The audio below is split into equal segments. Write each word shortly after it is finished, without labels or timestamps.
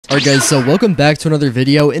Alright guys, so welcome back to another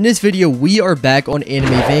video. In this video, we are back on Anime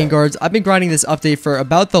Vanguards. I've been grinding this update for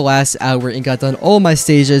about the last hour and got done all my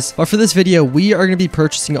stages. But for this video, we are going to be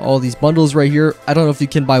purchasing all these bundles right here. I don't know if you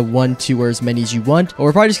can buy one, two, or as many as you want. But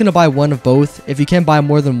we're probably just going to buy one of both. If you can buy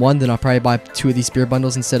more than one, then I'll probably buy two of these spirit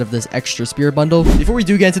bundles instead of this extra spirit bundle. Before we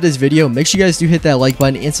do get into this video, make sure you guys do hit that like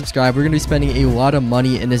button and subscribe. We're going to be spending a lot of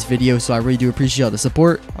money in this video, so I really do appreciate all the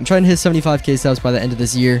support. I'm trying to hit 75k subs by the end of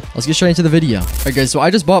this year. Let's get straight into the video. Alright guys, so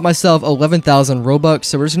I just bought myself 11,000 Robux,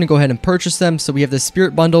 so we're just gonna go ahead and purchase them. So we have the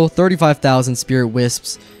spirit bundle, 35,000 spirit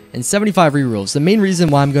wisps, and 75 rerolls. The main reason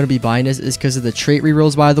why I'm going to be buying this is because of the trait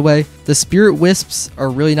rerolls, by the way. The spirit wisps are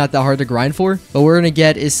really not that hard to grind for, but what we're going to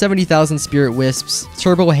get is 70,000 spirit wisps,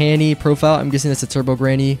 turbo Hanny profile, I'm guessing that's a turbo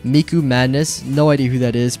granny, Miku madness, no idea who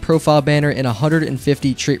that is, profile banner, and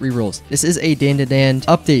 150 trait rerolls. This is a Dan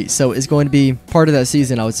update, so it's going to be part of that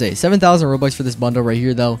season, I would say. 7,000 Robux for this bundle right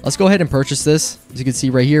here though. Let's go ahead and purchase this. As you can see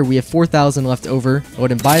right here, we have 4,000 left over. Go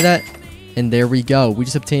ahead and buy that. And there we go. We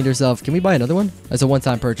just obtained ourselves. Can we buy another one? That's a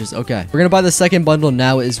one-time purchase. Okay. We're going to buy the second bundle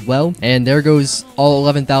now as well. And there goes all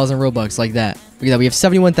 11,000 Robux like that. Look at that. We have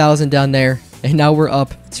 71,000 down there. And now we're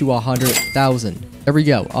up to 100,000. There we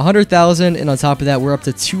go. 100,000. And on top of that, we're up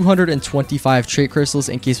to 225 trait crystals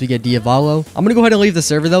in case we get Diavolo. I'm going to go ahead and leave the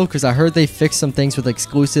server though, because I heard they fixed some things with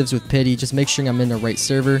exclusives with pity. Just make sure I'm in the right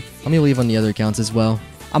server. Let me leave on the other accounts as well.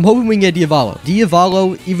 I'm hoping we can get Diavolo.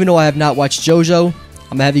 Diavolo, even though I have not watched JoJo,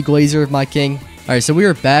 I'm a heavy glazer of my king. Alright, so we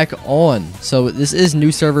are back on. So this is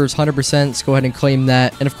new servers, 100%. Let's go ahead and claim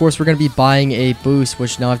that. And of course, we're going to be buying a boost,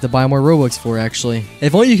 which now I have to buy more Robux for, actually.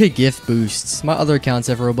 If only you could gift boosts. My other accounts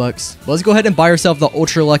have Robux. But let's go ahead and buy ourselves the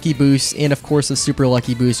ultra lucky boost and of course the super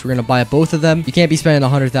lucky boost. We're going to buy both of them. You can't be spending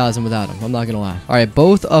 100,000 without them. I'm not going to lie. Alright,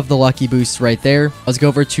 both of the lucky boosts right there. Let's go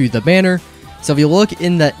over to the banner. So if you look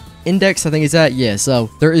in the index, I think is that, yeah,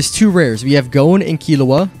 so there is two rares. We have Gon and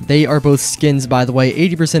Killua. They are both skins, by the way.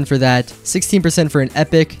 80% for that, 16% for an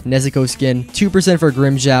epic Nezuko skin, 2% for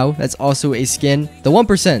Grimmjow, that's also a skin. The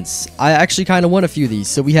 1%, I actually kind of want a few of these.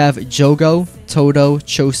 So we have Jogo, Todo,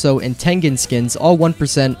 Choso, and Tengen skins, all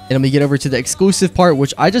 1%. And then we get over to the exclusive part,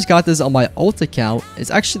 which I just got this on my alt account.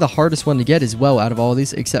 It's actually the hardest one to get as well out of all of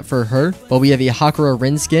these, except for her. But we have a Hakura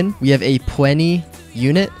Rin skin. We have a Pueni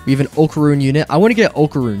unit. We have an Okarun unit. I want to get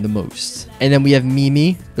Okarun the most. And then we have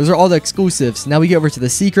Mimi. Those are all the exclusives. Now we get over to the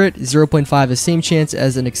secret. 0.5, the same chance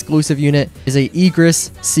as an exclusive unit, is a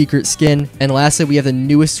Igris secret skin. And lastly, we have the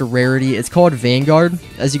newest rarity. It's called Vanguard.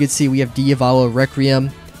 As you can see, we have Diavolo Requiem.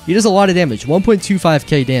 He does a lot of damage,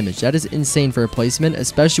 1.25k damage. That is insane for a placement,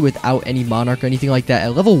 especially without any Monarch or anything like that.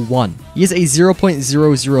 At level 1, he has a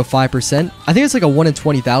 0.005%. I think it's like a 1 in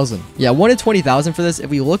 20,000. Yeah, 1 in 20,000 for this. If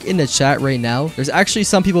we look in the chat right now, there's actually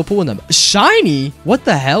some people pulling them. Shiny? What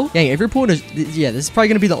the hell? Dang, if you're pulling a... Yeah, this is probably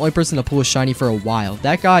going to be the only person to pull a shiny for a while.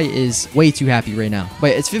 That guy is way too happy right now.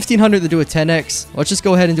 Wait, it's 1,500 to do a 10x. Let's just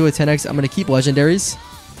go ahead and do a 10x. I'm going to keep legendaries.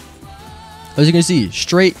 As you can see,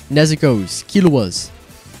 straight Nezukos, Killuas,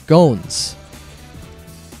 Gons.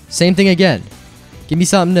 Same thing again. Give me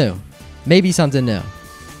something new. Maybe something new.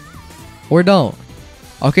 Or don't.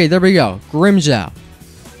 Okay, there we go. Grimmjow.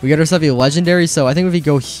 We got ourselves a legendary, so I think if we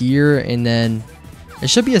go here and then... It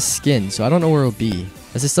should be a skin, so I don't know where it'll be.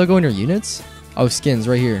 Does it still go in your units? Oh, skins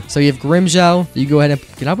right here. So you have Grimmjow. You go ahead and...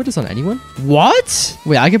 Can I put this on anyone? What?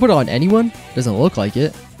 Wait, I can put it on anyone? Doesn't look like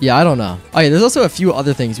it. Yeah, I don't know. Oh yeah, there's also a few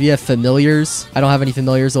other things. We have familiars. I don't have any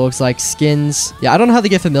familiars, it looks like. Skins. Yeah, I don't know how to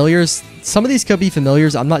get familiars. Some of these could be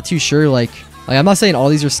familiars. I'm not too sure. Like I'm not saying all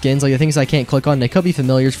these are skins. Like the things I can't click on, they could be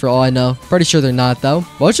familiars for all I know. Pretty sure they're not though.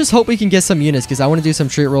 Well, let's just hope we can get some units because I want to do some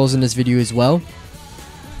trait rolls in this video as well.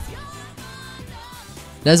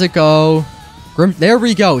 Nezuko. There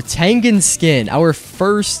we go. Tengen skin. Our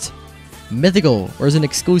first mythical, or is it an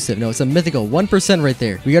exclusive? No, it's a mythical. 1% right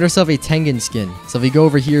there. We got ourselves a Tengen skin. So if we go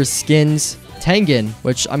over here, skins, Tengen,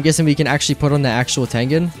 which I'm guessing we can actually put on the actual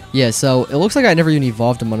Tengen. Yeah, so it looks like I never even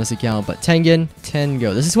evolved him on this account, but Tengen,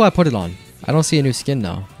 Tengo. This is who I put it on. I don't see a new skin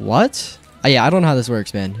though. What? Oh, yeah, I don't know how this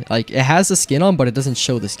works, man. Like, it has the skin on, but it doesn't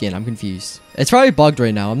show the skin. I'm confused. It's probably bugged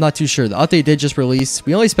right now. I'm not too sure. The update did just release.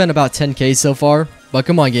 We only spent about 10k so far. But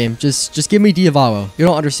come on, game. Just give me Diavolo. You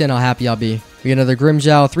don't understand how happy I'll be. We get another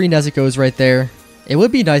Grimmjow. 3 Nezukos right there. It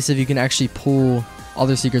would be nice if you can actually pull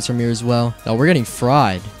other secrets from here as well. Oh, we're getting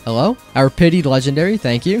fried. Hello? Our pitied legendary.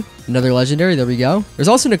 Thank you. Another legendary. There we go. There's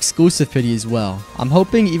also an exclusive pity as well. I'm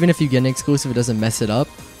hoping even if you get an exclusive, it doesn't mess it up.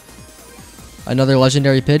 Another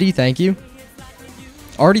legendary pity. Thank you.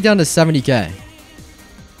 Already down to 70k.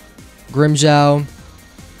 Grimmjow.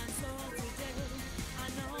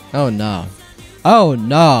 Oh no. Oh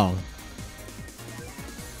no.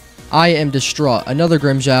 I am distraught. Another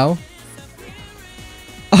Grimmjow.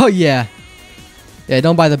 Oh, yeah. Yeah,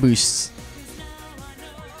 don't buy the boosts.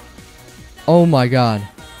 Oh, my God.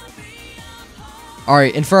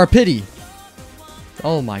 Alright, and for our pity.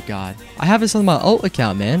 Oh, my God. I have this on my alt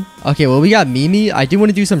account, man. Okay, well, we got Mimi. I do want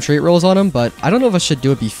to do some trait rolls on him, but I don't know if I should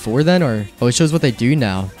do it before then or... Oh, it shows what they do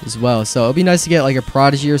now as well. So it'll be nice to get like a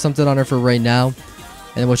Prodigy or something on her for right now. And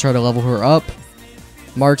then we'll try to level her up.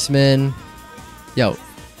 Marksman. Yo.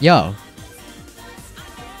 Yo.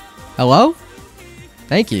 Hello?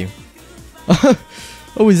 Thank you.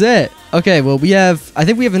 What was that? Okay, well, I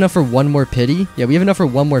think we have enough for one more pity. Yeah, we have enough for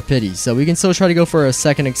one more pity. So we can still try to go for a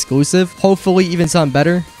second exclusive. Hopefully even something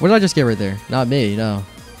better. What did I just get right there? Not me, no.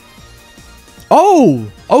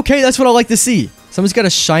 Oh! Okay, that's what I like to see. Someone's got a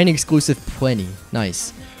shiny exclusive plenty.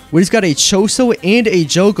 Nice. We just got a Choso and a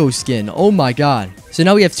Jogo skin. Oh my god. So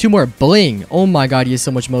now we have two more. Bling. Oh my god, he has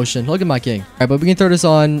so much motion. Look at my king. Alright, but we can throw this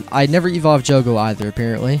on. I never evolved Jogo either,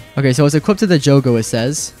 apparently. Okay, so it's equipped to the Jogo, it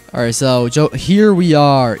says. Alright, so here we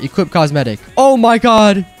are. Equip cosmetic. Oh my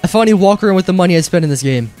god. I finally walk around with the money I spent in this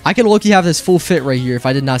game. I can look, you have this full fit right here if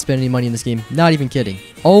I did not spend any money in this game. Not even kidding.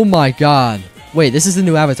 Oh my god. Wait, this is the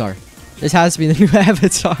new avatar. This has to be the new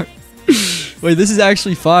avatar. Wait, this is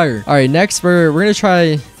actually fire. All right, next we're gonna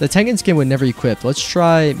try the Tengen skin would never equip. Let's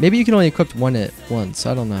try. Maybe you can only equip one at once.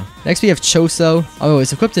 I don't know. Next we have Choso. Oh,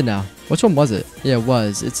 it's equipped now. Which one was it? Yeah, it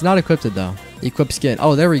was. It's not equipped though. Equip skin.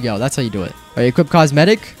 Oh, there we go. That's how you do it. All right, equip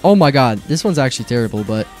cosmetic. Oh my god, this one's actually terrible,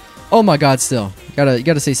 but oh my god, still. You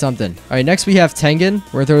gotta say something. All right, next we have Tengen.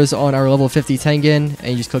 We're gonna throw this on our level 50 Tengen, and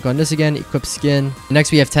you just click on this again. Equip skin.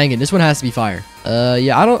 Next we have Tengen. This one has to be fire.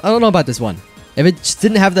 Yeah, I don't know about this one. If it just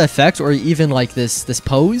didn't have the effect or even like this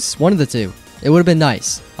pose, one of the two, it would have been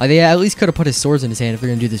nice. Like they at least could have put his swords in his hand if they're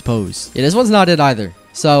gonna do this pose. Yeah, this one's not it either.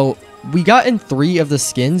 So we got in 3 of the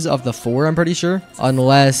skins of the 4, I'm pretty sure,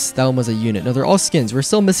 unless that one was a unit. No, they're all skins. We're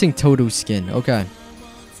still missing Toto's skin. Okay.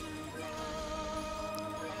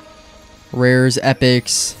 Rares,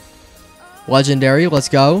 epics, legendary. Let's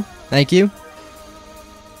go. Thank you.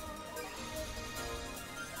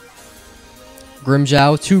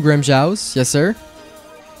 Grimjow, 2 Grimjows. Yes, sir.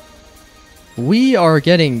 We are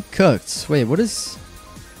getting cooked. Wait, what is...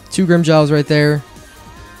 2 Grimjows right there.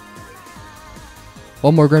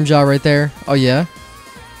 1 more Grimjow right there. Oh, yeah.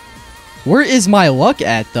 Where is my luck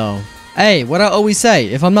at, though? Hey, what I always say.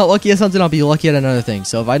 If I'm not lucky at something, I'll be lucky at another thing.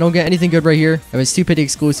 So if I don't get anything good right here, if it's 2 pity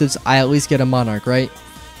exclusives, I at least get a Monarch, right?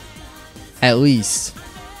 At least.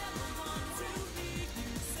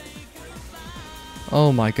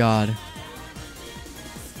 Oh, my God.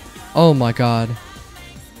 Oh my god.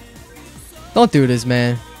 Don't do this,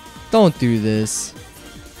 man. Don't do this.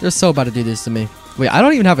 They're so about to do this to me. Wait, I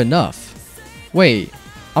don't even have enough. Wait,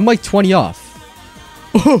 I'm like 20 off.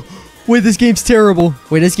 Oh, wait, this game's terrible.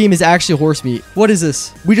 Wait, this game is actually horse meat. What is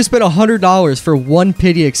this? We just spent $100 for 1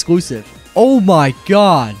 pity exclusive. Oh my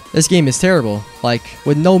god. This game is terrible. Like,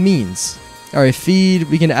 with no means. Alright, feed.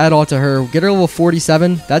 We can add all to her. Get her level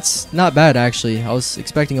 47. That's not bad, actually. I was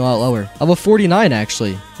expecting a lot lower. Level 49,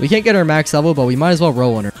 actually. We can't get her max level, but we might as well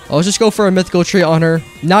roll on her. Let's just go for a mythical trait on her.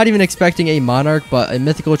 Not even expecting a Monarch, but a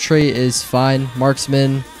mythical trait is fine.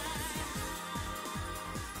 Marksman.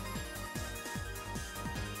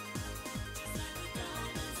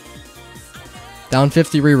 Down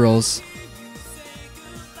 50 rerolls.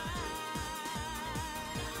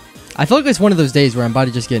 I feel like it's one of those days where I'm about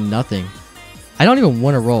to just get nothing. I don't even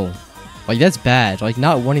want to roll. Like, that's bad. Like,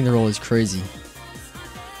 not wanting to roll is crazy.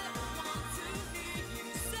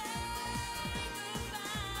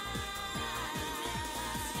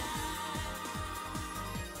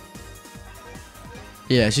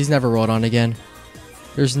 Yeah, she's never rolled on again.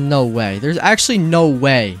 There's no way. There's actually no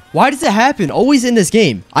way. Why does it happen? Always in this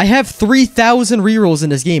game. I have 3,000 rerolls in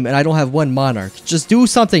this game and I don't have 1 Monarch. Just do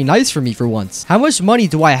something nice for me for once. How much money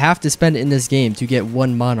do I have to spend in this game to get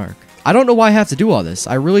 1 Monarch? I don't know why I have to do all this.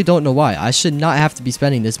 I really don't know why. I should not have to be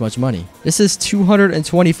spending this much money. This is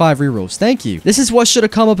 225 rerolls. Thank you. This is what should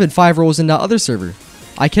have come up in 5 rolls in that other server.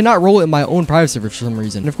 I cannot roll it in my own private server for some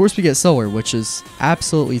reason. And of course we get Solar, which is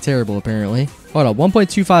absolutely terrible apparently. Hold on,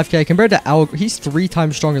 1.25k compared to Alucard. He's 3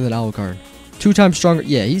 times stronger than Alucard. 2 times stronger.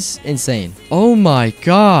 Yeah, he's insane. Oh my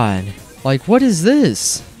god. Like, what is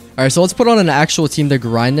this? Alright, so let's put on an actual team to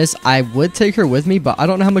grind this. I would take her with me, but I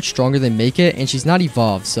don't know how much stronger they make it, and she's not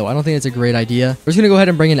evolved, so I don't think it's a great idea. We're just going to go ahead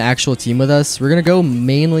and bring an actual team with us. We're going to go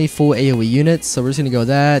mainly full AoE units, so we're just going to go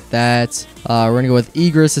that. We're going to go with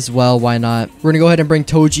Egress as well, why not? We're going to go ahead and bring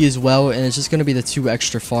Toji as well, and it's just going to be the 2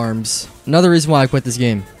 extra farms. Another reason why I quit this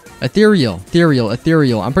game. Ethereal.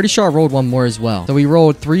 I'm pretty sure I rolled 1 more as well. So we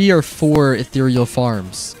rolled 3 or 4 ethereal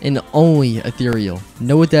farms. And only ethereal.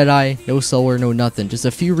 No Deadeye, no Solar, no nothing. Just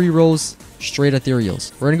a few rerolls. Straight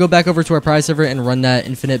ethereals. We're gonna go back over to our prize server and run that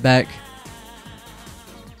infinite back.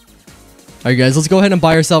 Alright guys, let's go ahead and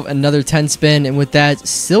buy ourselves another 10 spin, and with that,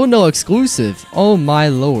 still no exclusive. Oh my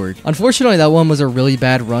lord. Unfortunately, that one was a really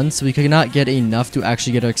bad run, so we could not get enough to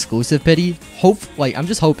actually get an exclusive pity. I'm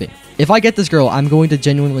just hoping. If I get this girl, I'm going to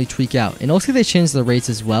genuinely tweak out. And it looks like they changed the rates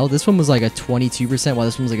as well. This one was like a 22%, while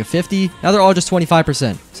this one was like a 50. Now they're all just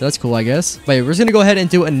 25%. So that's cool, I guess. But yeah, we're just going to go ahead and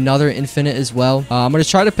do another infinite as well. I'm going to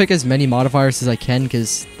try to pick as many modifiers as I can,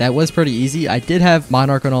 because that was pretty easy. I did have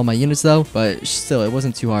Monarch on all my units though, but still, it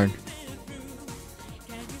wasn't too hard.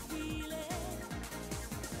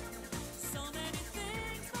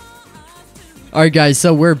 Alright guys,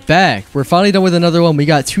 so we're back. We're finally done with another one. We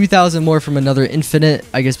got 2,000 more from another infinite.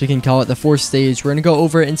 I guess we can call it the 4th stage. We're going to go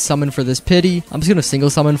over and summon for this pity. I'm just going to single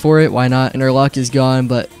summon for it. Why not? And our luck is gone,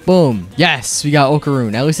 but boom. Yes, we got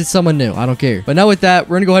Occult. At least it's someone new. I don't care. But now with that,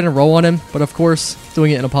 we're going to go ahead and roll on him. But of course,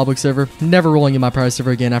 doing it in a public server. Never rolling in my private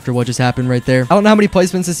server again after what just happened right there. I don't know how many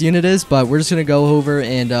placements this unit is, but we're just going to go over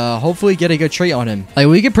and hopefully get a good trait on him. Like,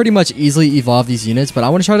 we could pretty much easily evolve these units, but I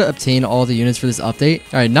want to try to obtain all the units for this update.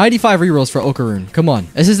 Alright, 95 rerolls for Occult. Come on.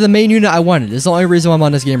 This is the main unit I wanted. This is the only reason why I'm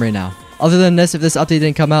on this game right now. Other than this, if this update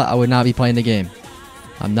didn't come out, I would not be playing the game.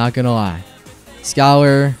 I'm not gonna lie.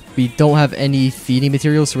 Scholar, we don't have any feeding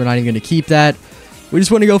materials, so we're not even gonna keep that. We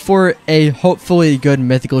just want to go for a hopefully good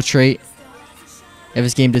mythical trait. If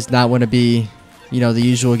this game does not want to be, you know, the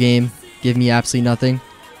usual game, give me absolutely nothing.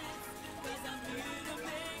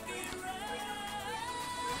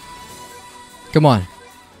 Come on.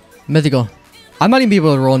 Mythical. I might even be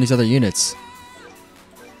able to roll in these other units.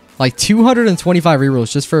 Like 225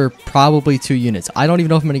 rerolls just for probably 2 units. I don't even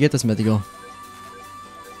know if I'm going to get this mythical.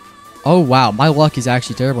 Oh wow, my luck is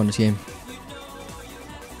actually terrible in this game.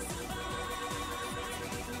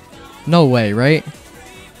 No way, right?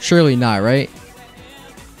 Surely not, right?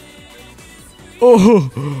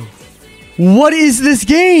 Oh, what is this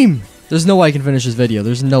game? There's no way I can finish this video.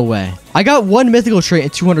 There's no way. I got 1 mythical trait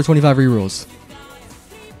and 225 rerolls.